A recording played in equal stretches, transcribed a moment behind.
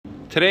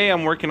Today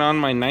I'm working on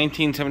my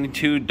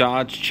 1972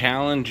 Dodge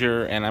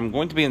Challenger, and I'm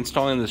going to be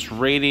installing this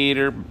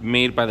radiator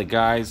made by the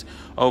guys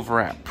over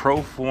at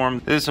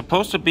Proform. This is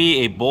supposed to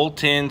be a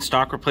bolt-in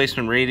stock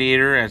replacement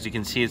radiator. As you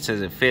can see, it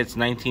says it fits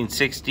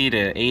 1960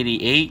 to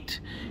 88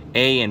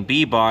 A and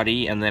B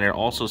body, and then it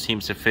also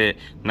seems to fit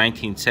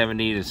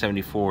 1970 to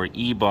 74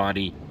 E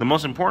body. The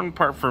most important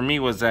part for me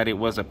was that it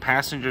was a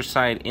passenger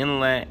side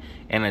inlet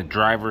and a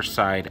driver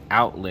side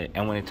outlet.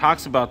 And when it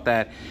talks about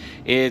that,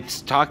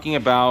 it's talking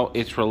about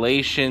its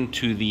relation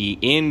to the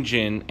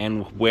engine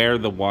and where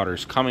the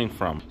water's coming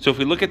from. So if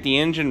we look at the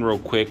engine real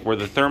quick, where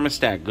the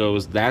thermostat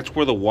goes, that's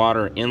where the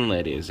water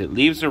inlet is. It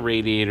leaves the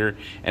radiator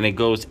and it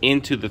goes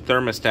into the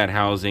thermostat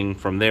housing.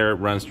 From there, it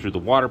runs through the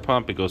water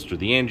pump, it goes through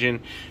the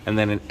engine, and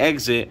then an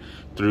exit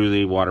through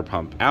the water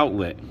pump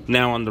outlet.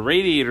 Now on the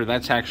radiator,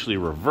 that's actually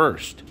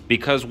reversed.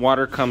 Because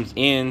water comes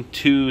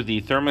into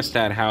the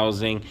thermostat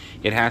housing,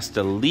 it has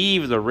to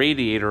leave the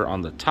radiator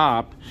on the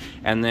top,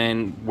 and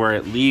then where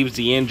it leaves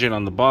the engine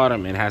on the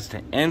bottom, it has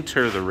to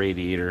enter the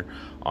radiator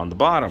on the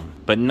bottom.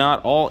 But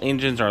not all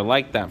engines are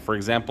like that. For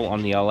example,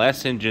 on the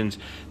LS engines,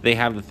 they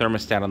have the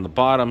thermostat on the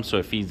bottom, so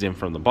it feeds in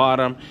from the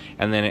bottom,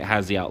 and then it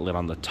has the outlet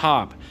on the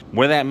top.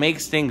 Where that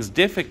makes things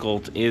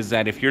difficult is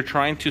that if you're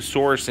trying to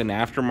source an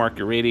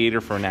aftermarket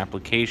radiator for an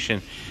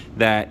application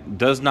that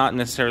does not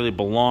necessarily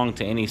belong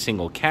to any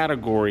single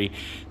category,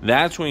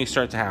 that's when you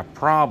start to have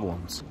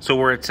problems. So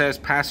where it says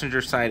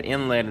passenger side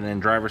inlet and then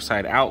driver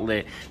side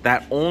outlet,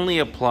 that only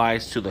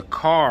applies to the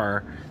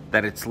car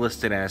that it's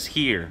listed as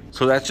here.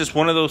 So that's just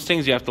one of those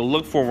things you have to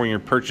look for when you're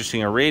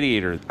purchasing a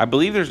radiator. I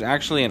believe there's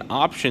actually an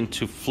option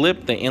to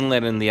flip the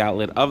inlet and the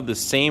outlet of the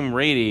same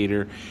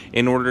radiator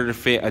in order to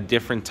fit a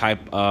different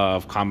type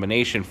of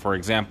combination. For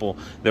example,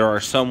 there are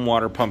some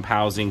water pump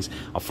housings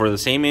for the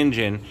same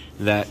engine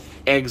that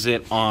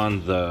exit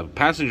on the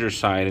passenger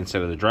side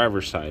instead of the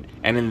driver's side,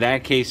 and in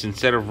that case,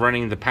 instead of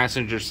running the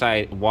passenger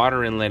side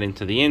water inlet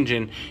into the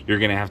engine, you're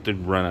going to have to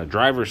run a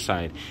driver's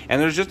side.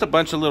 And there's just a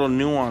bunch of little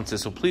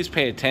nuances, so please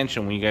pay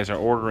attention when you guys are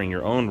ordering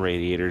your own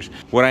radiators.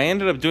 What I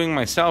ended up doing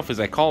myself is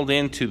I called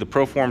into the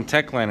Proform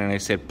tech line and I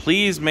said,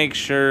 please make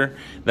sure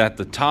that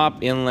the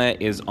top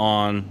inlet is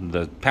on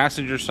the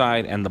passenger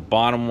side and the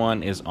bottom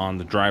one is on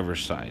the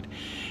driver's side.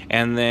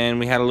 And then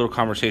we had a little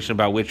conversation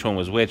about which one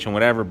was which and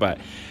whatever, but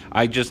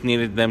I just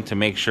needed them to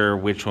make sure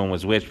which one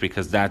was which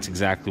because that's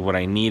exactly what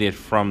I needed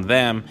from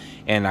them,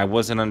 and I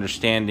wasn't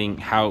understanding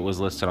how it was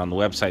listed on the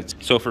website.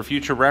 So for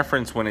future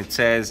reference, when it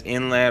says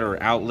inlet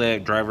or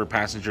outlet, driver,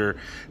 passenger,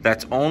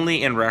 that's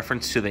only in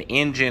reference to the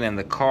engine and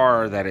the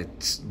car that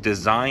it's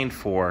designed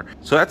for.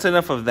 So that's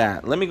enough of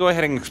that. Let me go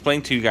ahead and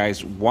explain to you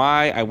guys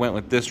why I went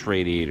with this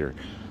radiator.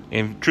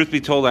 And truth be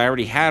told, I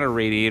already had a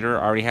radiator,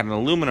 I already had an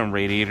aluminum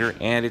radiator,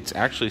 and it's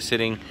actually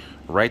sitting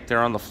right there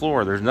on the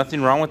floor. There's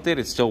nothing wrong with it.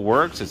 It still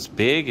works. It's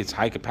big. It's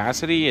high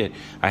capacity.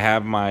 I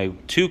have my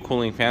 2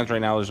 cooling fans.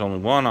 Right now there's only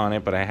 1 on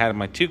it, but I had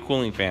my 2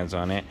 cooling fans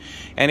on it,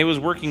 and it was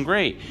working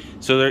great.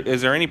 So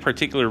is there any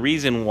particular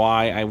reason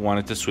why I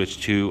wanted to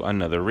switch to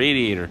another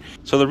radiator?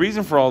 So the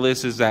reason for all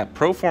this is that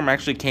Proform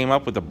actually came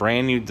up with a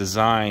brand new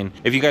design.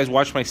 If you guys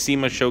watched my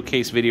SEMA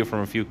showcase video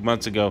from a few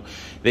months ago,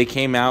 they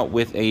came out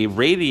with a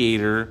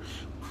radiator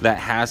that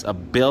has a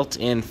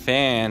built-in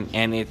fan,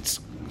 and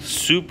it's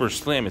super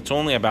slim. It's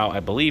only about, I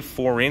believe,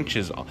 4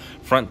 inches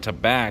front to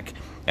back,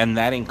 and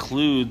that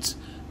includes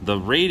the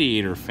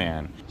radiator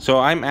fan. So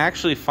I'm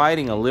actually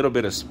fighting a little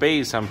bit of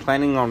space. I'm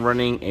planning on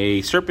running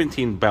a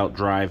serpentine belt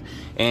drive,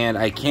 and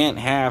I can't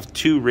have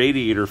 2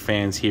 radiator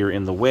fans here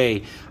in the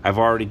way. I've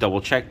already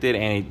double checked it,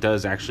 and it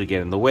does actually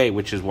get in the way,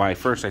 which is why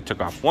first I took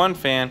off 1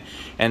 fan,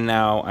 and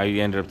now I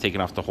ended up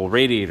taking off the whole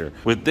radiator.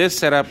 With this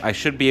setup, I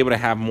should be able to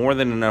have more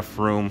than enough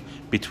room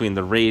between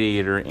the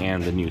radiator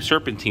and the new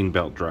serpentine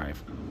belt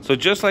drive. So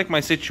just like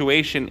my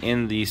situation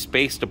in the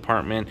space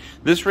department,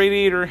 this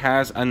radiator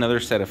has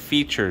another set of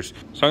features.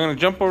 So I'm going to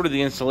jump over to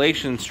the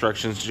installation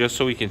instructions just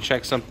so we can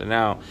check something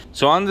out.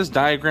 So on this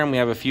diagram, we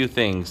have a few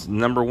things.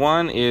 Number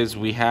 1 is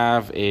we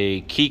have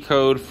a key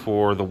code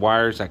for the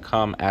wires that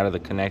come out of the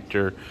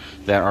connector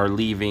that are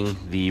leaving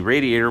the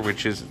radiator,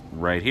 which is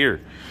right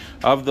here.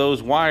 Of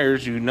those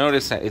wires, you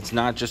notice that it's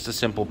not just a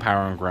simple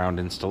power and ground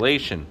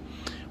installation.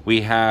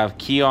 We have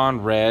key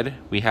on red,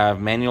 we have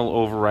manual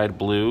override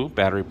blue,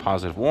 battery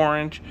positive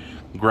orange,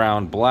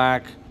 ground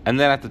black, and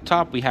then at the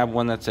top we have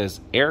one that says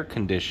air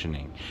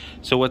conditioning.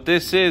 So what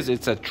this is,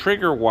 it's a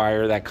trigger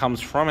wire that comes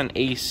from an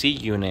AC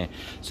unit,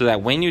 so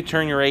that when you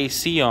turn your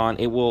AC on,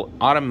 it will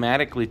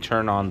automatically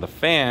turn on the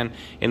fan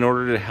in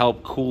order to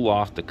help cool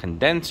off the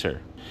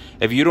condenser.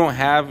 If you don't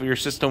have your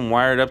system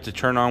wired up to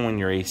turn on when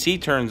your AC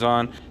turns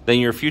on, then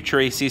your future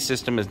AC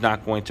system is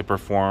not going to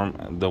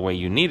perform the way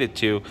you need it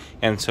to.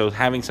 And so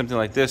having something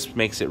like this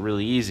makes it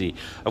really easy.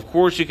 Of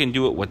course, you can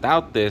do it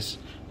without this,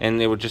 and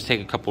it would just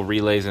take a couple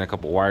relays and a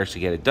couple wires to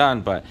get it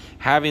done, but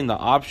having the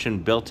option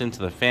built into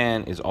the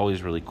fan is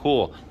always really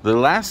cool. The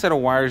last set of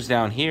wires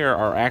down here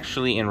are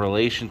actually in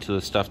relation to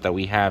the stuff that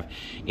we have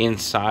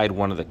inside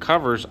one of the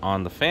covers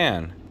on the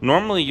fan.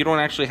 Normally, you don't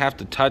actually have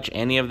to touch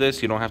any of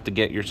this. You don't have to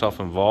get yourself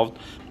involved.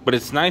 But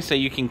it's nice that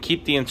you can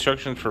keep the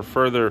instructions for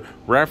further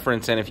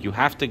reference, and if you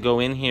have to go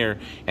in here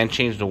and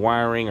change the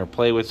wiring or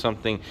play with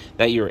something,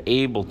 that you're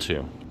able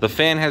to. The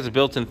fan has a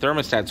built-in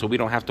thermostat, so we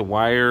don't have to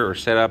wire or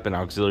set up an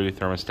auxiliary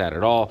thermostat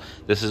at all.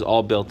 This is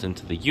all built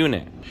into the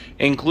unit.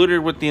 Included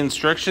with the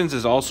instructions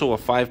is also a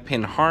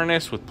 5-pin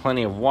harness with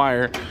plenty of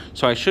wire,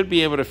 so I should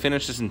be able to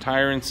finish this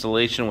entire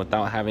installation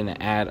without having to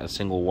add a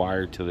single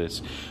wire to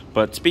this.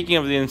 But speaking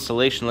of the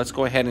installation, let's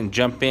go ahead and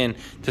jump in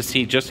to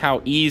see just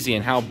how easy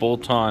and how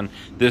bolt-on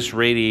this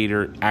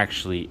radiator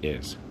actually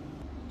is.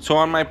 So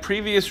on my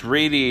previous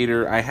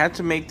radiator, I had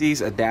to make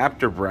these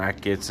adapter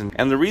brackets,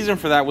 and the reason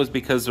for that was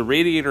because the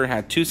radiator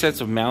had 2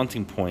 sets of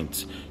mounting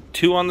points,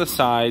 2 on the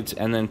sides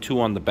and then 2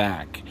 on the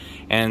back.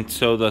 And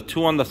so the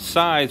 2 on the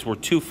sides were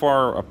too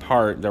far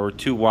apart, they were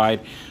too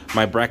wide.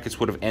 My brackets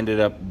would have ended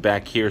up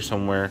back here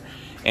somewhere.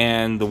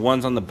 And the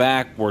ones on the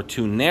back were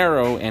too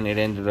narrow, and it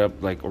ended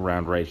up like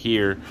around right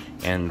here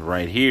and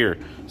right here.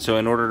 So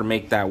in order to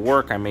make that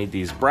work, I made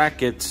these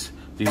brackets.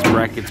 These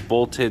brackets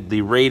bolted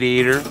the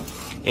radiator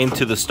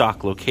into the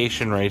stock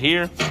location right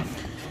here,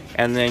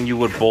 and then you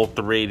would bolt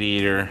the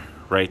radiator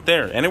right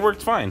there, and it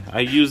worked fine.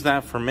 I used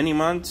that for many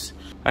months.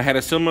 I had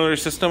a similar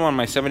system on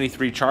my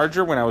 73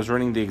 Charger when I was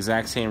running the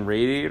exact same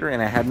radiator,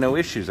 and I had no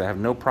issues. I have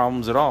no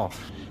problems at all.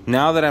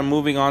 Now that I'm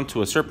moving on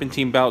to a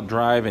serpentine belt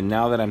drive, and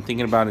now that I'm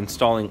thinking about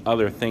installing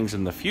other things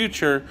in the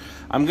future,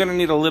 I'm going to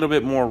need a little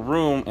bit more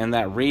room, and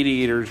that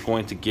radiator is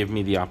going to give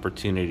me the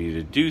opportunity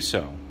to do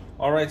so.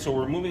 Alright, so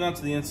we're moving on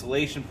to the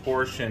installation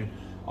portion.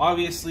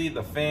 Obviously,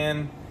 the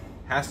fan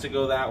has to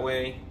go that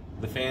way.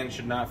 The fan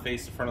should not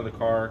face the front of the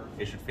car.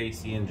 It should face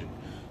the engine.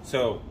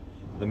 So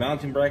the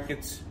mounting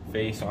brackets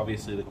face,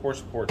 obviously, the core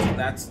support. So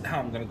that's how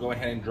I'm going to go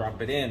ahead and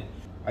drop it in.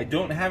 I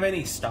don't have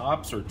any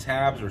stops or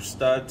tabs or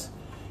studs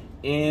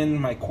in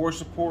my core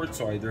support,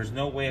 so there's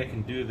no way I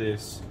can do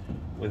this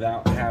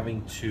without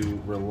having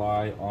to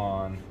rely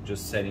on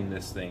just setting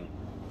this thing.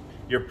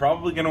 You're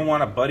probably going to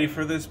want a buddy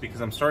for this,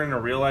 because I'm starting to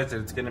realize that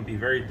it's going to be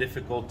very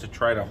difficult to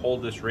try to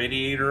hold this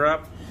radiator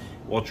up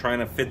while trying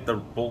to fit the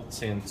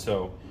bolts in.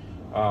 So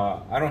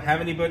I don't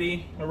have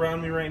anybody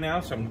around me right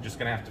now, so I'm just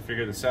going to have to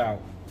figure this out.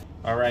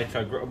 Alright,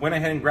 so I went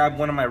ahead and grabbed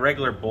one of my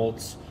regular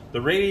bolts. The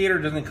radiator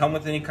doesn't come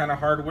with any kind of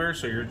hardware,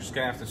 so you're just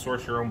going to have to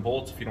source your own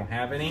bolts if you don't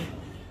have any.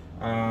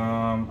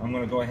 I'm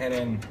going to go ahead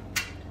and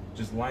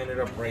just line it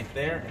up right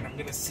there, and I'm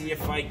going to see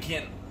if I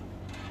can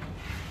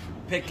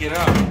pick it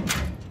up.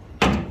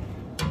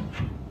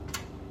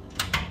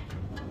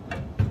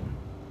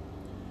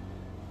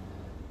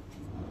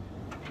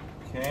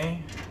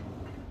 Okay.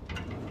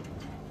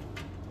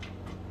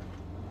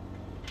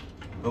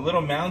 The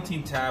little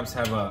mounting tabs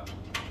have a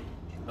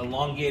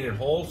elongated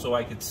hole, so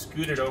I could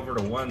scoot it over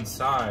to one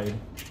side.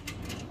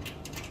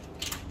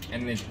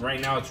 And right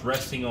now it's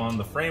resting on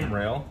the frame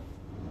rail.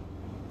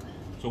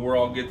 So we're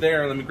all good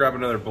there. Let me grab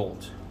another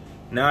bolt.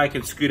 Now I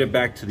can scoot it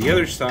back to the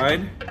other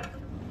side.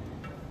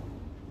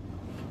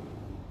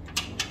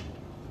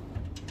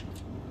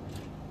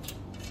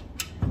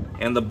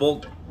 And the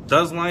bolt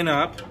does line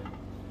up.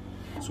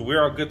 So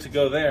we're all good to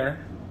go there.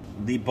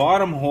 The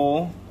bottom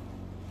hole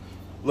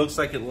looks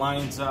like it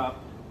lines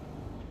up.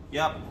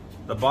 Yep,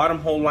 the bottom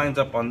hole lines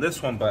up on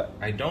this one, but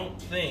I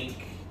don't think.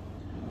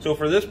 So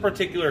for this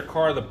particular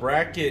car, the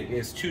bracket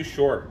is too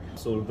short.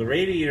 So the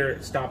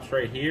radiator stops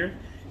right here,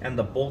 and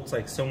the bolt's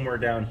like somewhere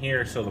down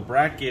here. So the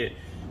bracket,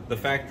 the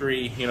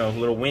factory,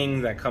 little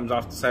wing that comes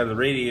off the side of the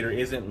radiator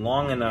isn't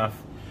long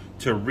enough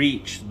to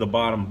reach the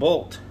bottom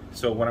bolt.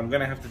 So what I'm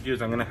gonna have to do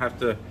is I'm gonna have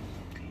to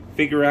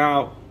figure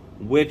out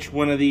which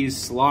one of these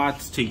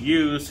slots to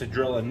use to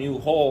drill a new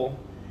hole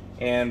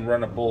and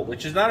run a bolt,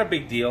 which is not a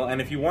big deal.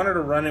 And if you wanted to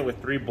run it with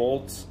 3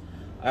 bolts,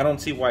 I don't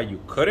see why you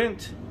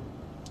couldn't.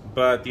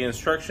 But the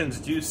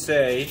instructions do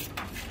say,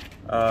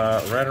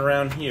 right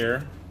around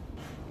here,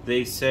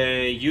 they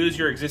say use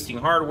your existing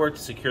hardware to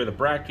secure the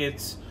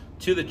brackets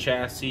to the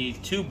chassis.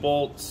 2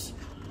 bolts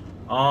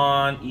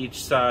on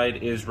each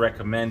side is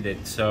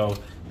recommended. So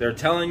they're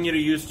telling you to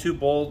use 2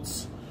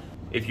 bolts.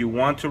 If you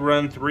want to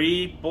run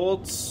 3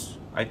 bolts,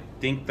 I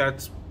think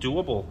that's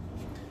doable.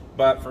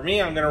 But for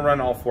me, I'm gonna run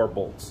all 4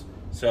 bolts.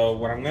 So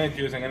what I'm gonna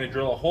do is I'm gonna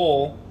drill a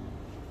hole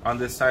on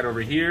this side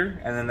over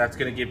here, and then that's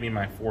gonna give me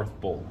my 4th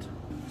bolt.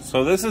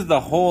 So this is the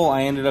hole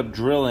I ended up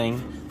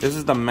drilling. This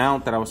is the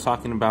mount that I was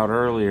talking about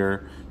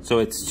earlier. So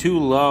it's too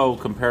low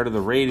compared to the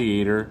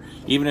radiator.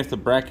 Even if the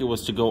bracket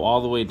was to go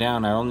all the way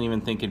down, I don't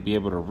even think it'd be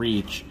able to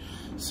reach.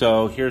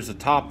 So here's the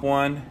top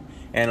one,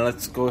 and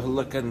let's go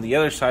look on the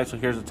other side. So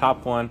here's the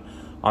top one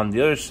on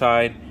the other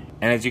side.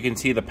 And as you can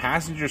see, the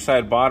passenger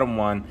side bottom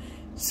one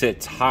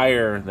sits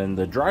higher than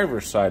the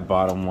driver's side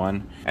bottom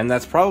one. And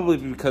that's probably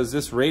because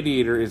this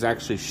radiator is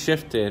actually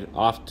shifted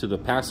off to the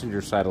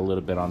passenger side a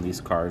little bit on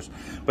these cars.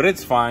 But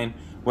it's fine.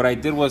 What I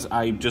did was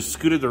I just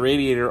scooted the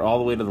radiator all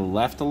the way to the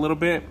left a little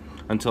bit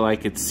until I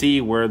could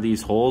see where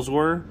these holes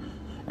were.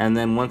 And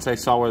then once I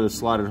saw where the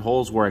slotted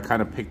holes were, I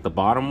kind of picked the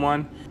bottom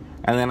one.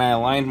 And then I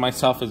aligned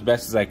myself as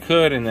best as I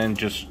could and then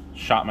just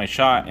shot my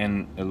shot,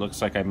 and it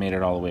looks like I made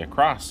it all the way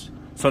across.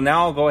 So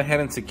now I'll go ahead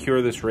and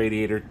secure this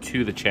radiator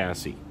to the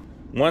chassis.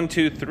 1,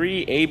 2,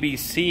 3,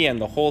 ABC,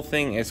 and the whole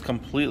thing is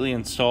completely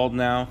installed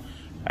now.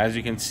 As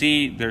you can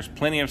see, there's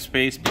plenty of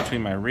space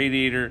between my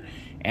radiator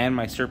and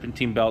my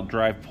serpentine belt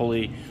drive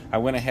pulley. I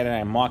went ahead and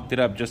I mocked it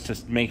up just to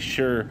make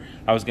sure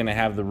I was going to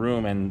have the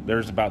room, and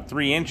there's about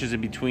 3 inches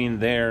in between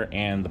there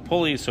and the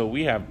pulley, so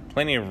we have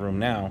plenty of room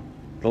now.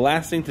 The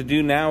last thing to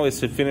do now is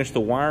to finish the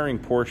wiring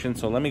portion,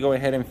 so let me go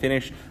ahead and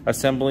finish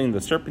assembling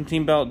the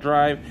serpentine belt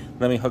drive.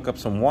 Let me hook up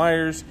some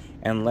wires,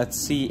 and let's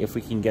see if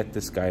we can get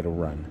this guy to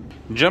run.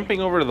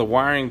 Jumping over to the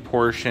wiring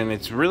portion,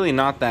 it's really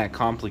not that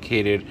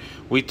complicated.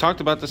 We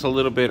talked about this a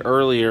little bit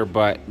earlier,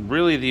 but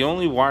really the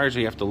only wires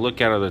you have to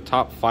look at are the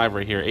top 5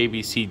 right here, A,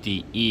 B, C,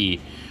 D, E,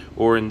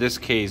 or in this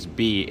case,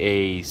 B,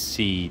 A,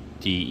 C,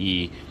 D,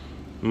 E.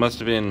 Must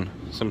have been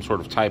some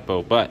sort of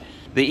typo, but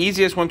the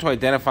easiest one to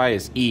identify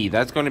is E.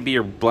 That's going to be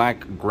your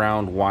black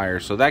ground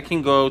wire. So that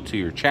can go to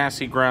your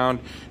chassis ground.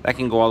 That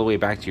can go all the way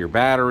back to your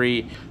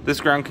battery.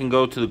 This ground can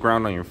go to the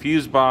ground on your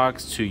fuse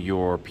box, to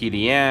your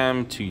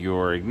PDM, to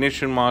your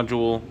ignition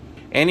module.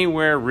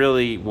 Anywhere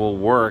really will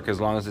work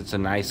as long as it's a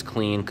nice,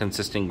 clean,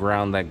 consistent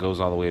ground that goes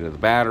all the way to the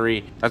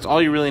battery. That's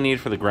all you really need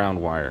for the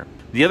ground wire.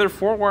 The other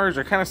 4 wires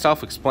are kind of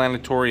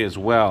self-explanatory as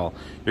well.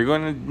 You're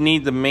going to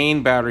need the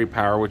main battery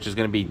power, which is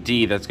going to be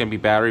D. That's going to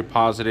be battery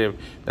positive.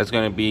 That's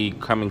going to be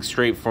coming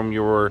straight from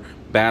your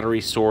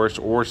battery source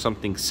or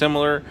something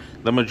similar.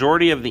 The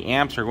majority of the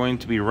amps are going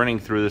to be running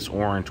through this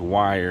orange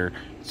wire,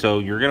 so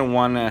you're going to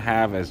want to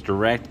have as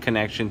direct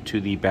connection to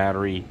the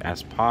battery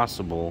as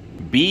possible.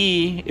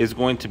 B is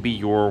going to be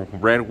your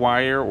red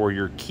wire or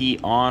your key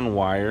on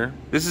wire.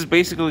 This is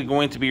basically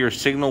going to be your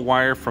signal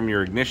wire from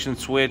your ignition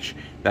switch.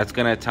 That's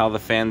going to tell the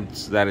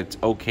fans that it's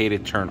okay to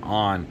turn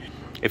on.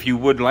 If you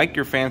would like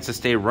your fans to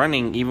stay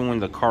running even when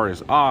the car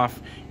is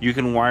off, you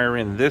can wire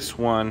in this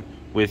one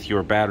with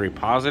your battery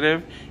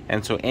positive,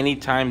 and so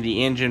anytime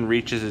the engine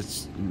reaches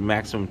its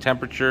maximum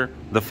temperature,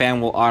 the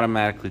fan will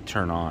automatically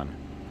turn on.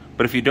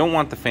 But if you don't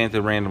want the fan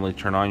to randomly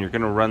turn on, you're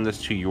going to run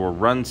this to your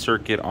run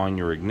circuit on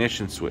your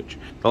ignition switch.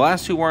 The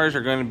last 2 wires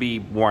are going to be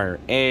wire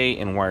A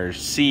and wire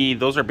C.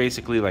 Those are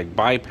basically like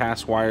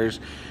bypass wires.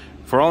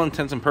 For all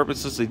intents and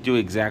purposes, they do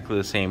exactly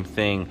the same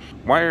thing.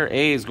 Wire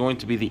A is going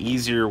to be the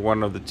easier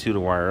one of the 2 to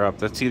wire up.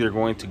 That's either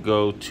going to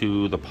go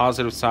to the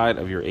positive side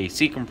of your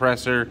AC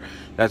compressor,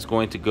 that's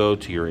going to go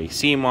to your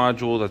AC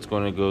module, that's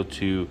going to go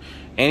to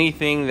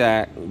anything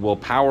that will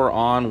power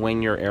on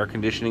when your air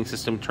conditioning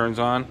system turns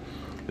on.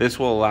 This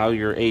will allow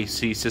your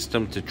AC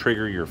system to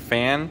trigger your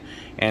fan,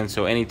 and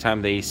so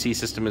anytime the AC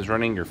system is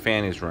running, your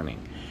fan is running.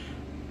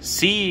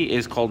 C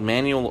is called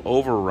manual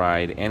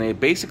override, and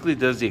it basically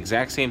does the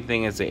exact same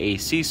thing as the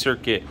AC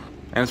circuit.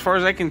 And as far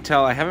as I can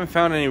tell, I haven't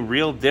found any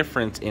real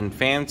difference in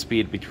fan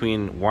speed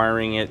between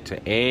wiring it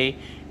to A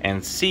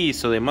and C,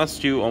 so they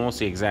must do almost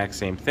the exact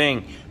same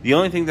thing. The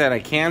only thing that I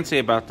can say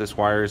about this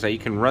wire is that you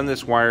can run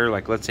this wire,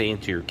 like let's say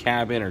into your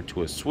cabin or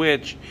to a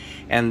switch,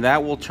 and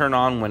that will turn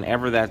on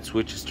whenever that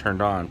switch is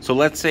turned on. So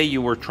let's say you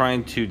were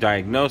trying to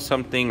diagnose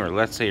something, or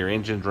let's say your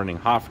engine's running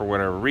hot for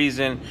whatever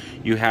reason,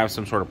 you have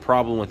some sort of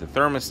problem with the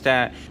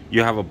thermostat,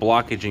 you have a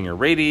blockage in your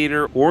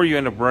radiator, or you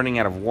end up running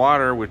out of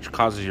water, which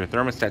causes your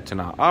thermostat to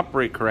not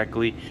operate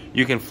correctly.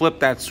 You can flip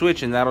that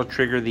switch and that'll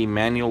trigger the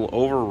manual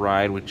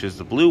override, which is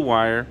the blue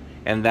wire,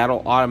 and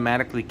that'll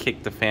automatically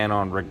kick the fan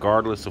on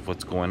regardless of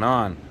what's going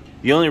on.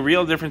 The only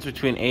real difference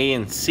between A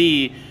and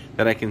C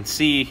that I can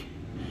see.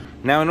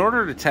 Now, in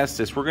order to test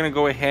this, we're going to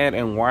go ahead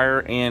and wire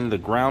in the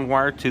ground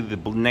wire to the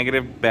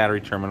negative battery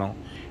terminal,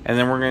 and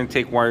then we're going to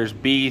take wires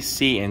B,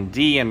 C, and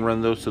D and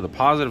run those to the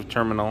positive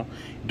terminal.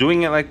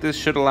 Doing it like this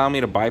should allow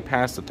me to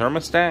bypass the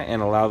thermostat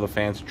and allow the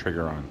fans to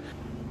trigger on.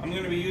 I'm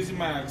going to be using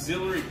my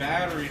auxiliary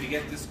battery to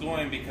get this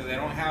going because I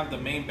don't have the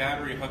main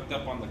battery hooked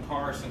up on the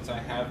car since I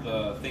have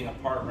the thing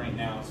apart right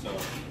now. So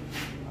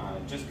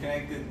just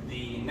connected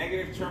the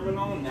negative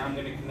terminal. Now I'm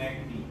going to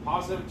connect the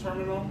positive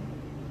terminal.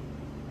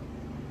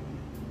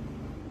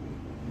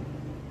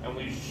 And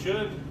we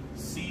should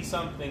see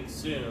something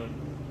soon.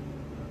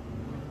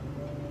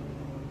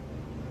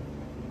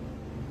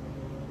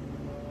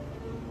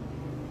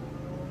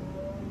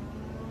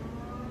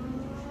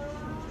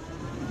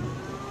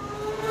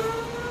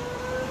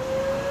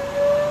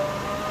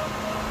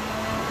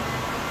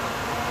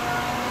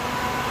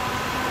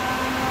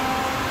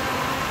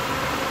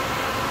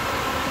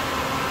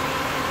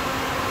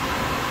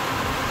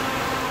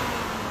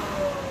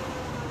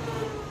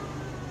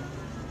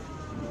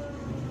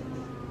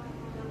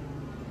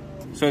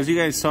 So as you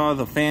guys saw,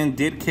 the fan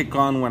did kick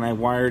on when I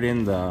wired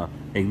in the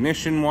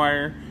ignition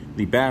wire,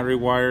 the battery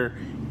wire,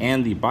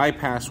 and the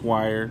bypass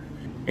wire,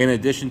 in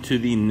addition to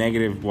the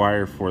negative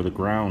wire for the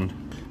ground.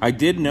 I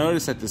did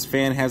notice that this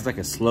fan has like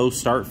a slow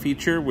start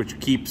feature,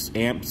 which keeps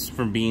amps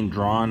from being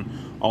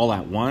drawn all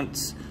at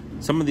once.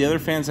 Some of the other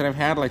fans that I've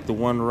had, like the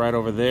one right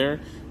over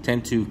there,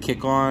 tend to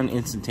kick on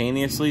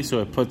instantaneously, so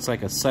it puts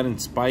like a sudden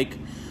spike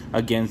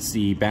against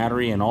the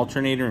battery and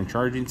alternator and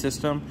charging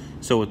system.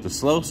 So with the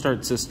slow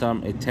start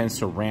system, it tends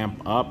to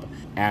ramp up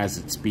as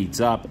it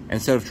speeds up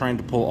instead of trying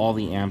to pull all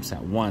the amps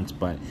at once.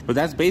 But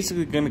that's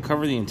basically going to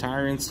cover the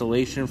entire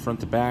installation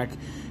front to back.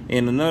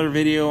 In another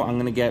video, I'm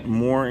going to get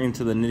more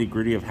into the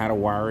nitty-gritty of how to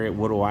wire it.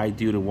 What do I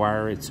do to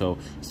wire it? So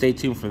stay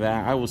tuned for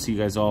that. I will see you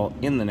guys all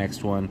in the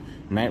next one.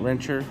 Night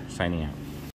Wrencher, signing out.